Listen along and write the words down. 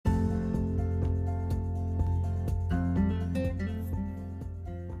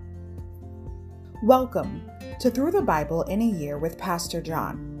Welcome to Through the Bible in a Year with Pastor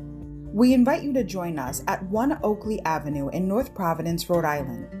John. We invite you to join us at 1 Oakley Avenue in North Providence, Rhode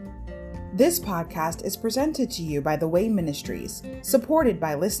Island. This podcast is presented to you by The Way Ministries, supported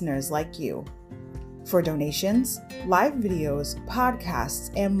by listeners like you. For donations, live videos,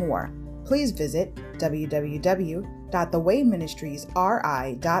 podcasts, and more, please visit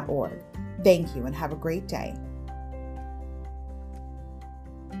www.thewayministriesri.org. Thank you and have a great day.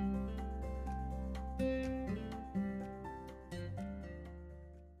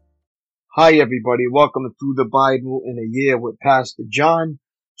 Hi everybody, welcome to Through the Bible in a Year with Pastor John.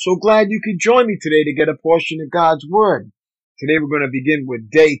 So glad you could join me today to get a portion of God's Word. Today we're going to begin with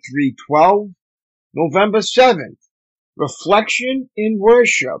day 312, November 7th. Reflection in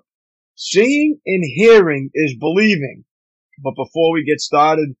worship. Seeing and hearing is believing. But before we get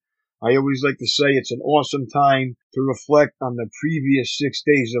started, I always like to say it's an awesome time to reflect on the previous 6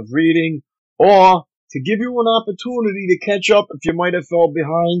 days of reading, or to give you an opportunity to catch up if you might have fell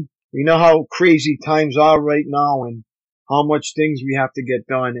behind. We know how crazy times are right now and how much things we have to get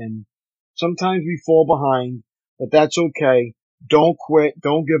done, and sometimes we fall behind, but that's okay. Don't quit.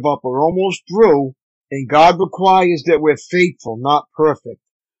 Don't give up. We're almost through, and God requires that we're faithful, not perfect.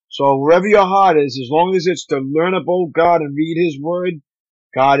 So wherever your heart is, as long as it's to learn about God and read His Word,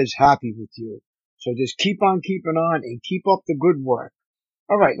 God is happy with you. So just keep on keeping on and keep up the good work.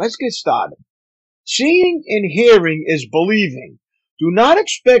 All right, let's get started. Seeing and hearing is believing. Do not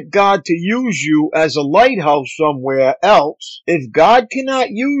expect God to use you as a lighthouse somewhere else if God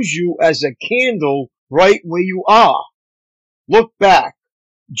cannot use you as a candle right where you are. Look back.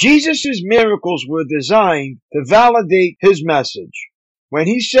 Jesus' miracles were designed to validate His message. When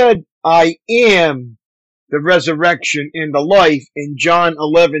He said, I am the resurrection and the life in John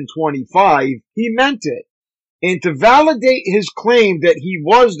 11:25, He meant it. And to validate His claim that He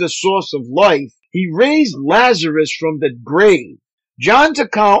was the source of life, He raised Lazarus from the grave. John's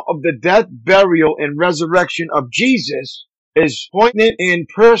account of the death, burial, and resurrection of Jesus is poignant and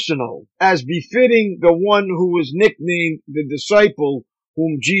personal, as befitting the one who was nicknamed the disciple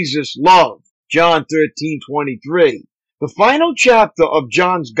whom Jesus loved. John 13:23. The final chapter of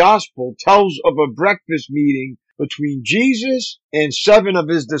John's Gospel tells of a breakfast meeting between Jesus and 7 of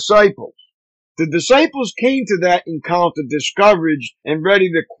His disciples. The disciples came to that encounter discouraged and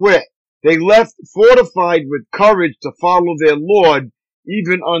ready to quit. They left fortified with courage to follow their Lord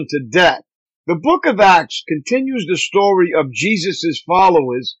even unto death. The book of Acts continues the story of Jesus'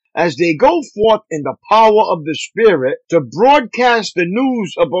 followers as they go forth in the power of the Spirit to broadcast the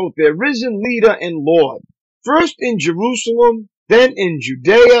news about their risen leader and Lord. First in Jerusalem, then in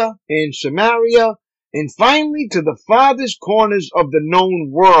Judea and Samaria, and finally to the farthest corners of the known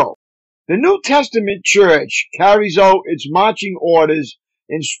world. The New Testament church carries out its marching orders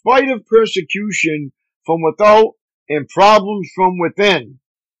in spite of persecution from without and problems from within.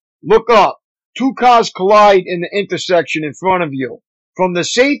 Look up. 2 cars collide in the intersection in front of you. From the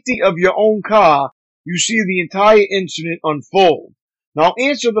safety of your own car, you see the entire incident unfold. Now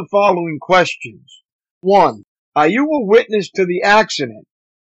answer the following questions. 1. Are you a witness to the accident?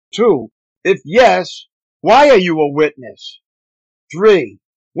 2. If yes, why are you a witness? 3.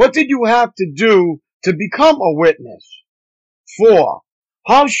 What did you have to do to become a witness? 4.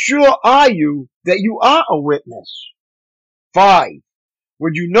 How sure are you that you are a witness? 5.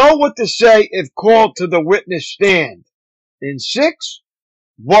 Would you know what to say if called to the witness stand? And 6.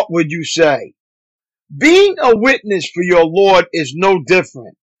 What would you say? Being a witness for your Lord is no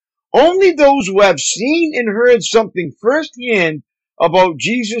different. Only those who have seen and heard something firsthand about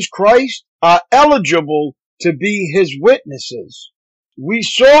Jesus Christ are eligible to be His witnesses. We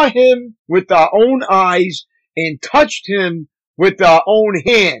saw Him with our own eyes and touched Him with our own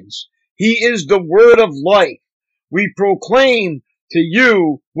hands. He is the word of life. We proclaim to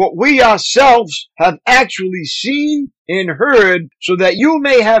you what we ourselves have actually seen and heard, so that you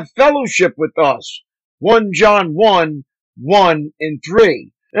may have fellowship with us. 1 John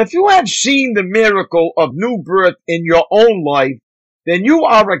 1:1-3. If you have seen the miracle of new birth in your own life, then you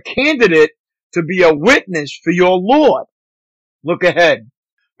are a candidate to be a witness for your Lord. Look ahead.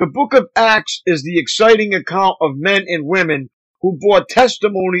 The book of Acts is the exciting account of men and women who bore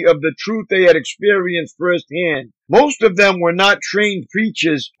testimony of the truth they had experienced firsthand. Most of them were not trained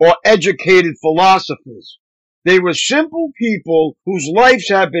preachers or educated philosophers. They were simple people whose lives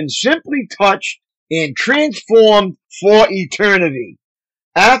have been simply touched and transformed for eternity.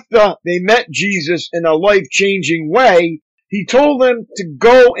 After they met Jesus in a life-changing way, He told them to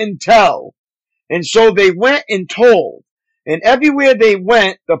go and tell. And so they went and told. And everywhere they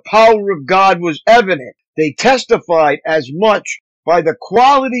went, the power of God was evident. They testified as much by the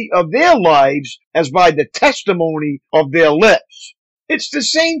quality of their lives as by the testimony of their lips. It's the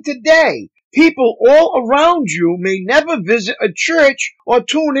same today. People all around you may never visit a church or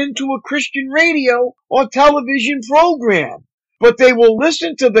tune into a Christian radio or television program, but they will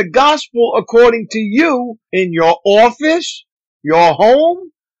listen to the gospel according to you in your office, your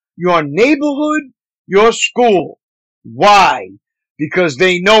home, your neighborhood, your school. Why? Because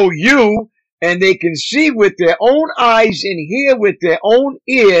they know you and they can see with their own eyes and hear with their own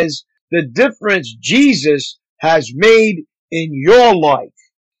ears the difference Jesus has made in your life.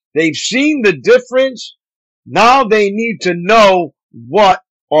 They've seen the difference. Now they need to know what,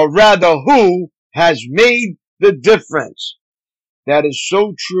 or rather who, has made the difference. That is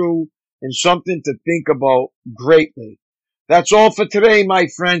so true and something to think about greatly. That's all for today, my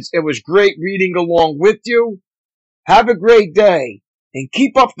friends. It was great reading along with you. Have a great day and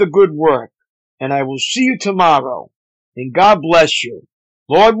keep up the good work. And I will see you tomorrow. And God bless you.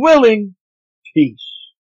 Lord willing, peace.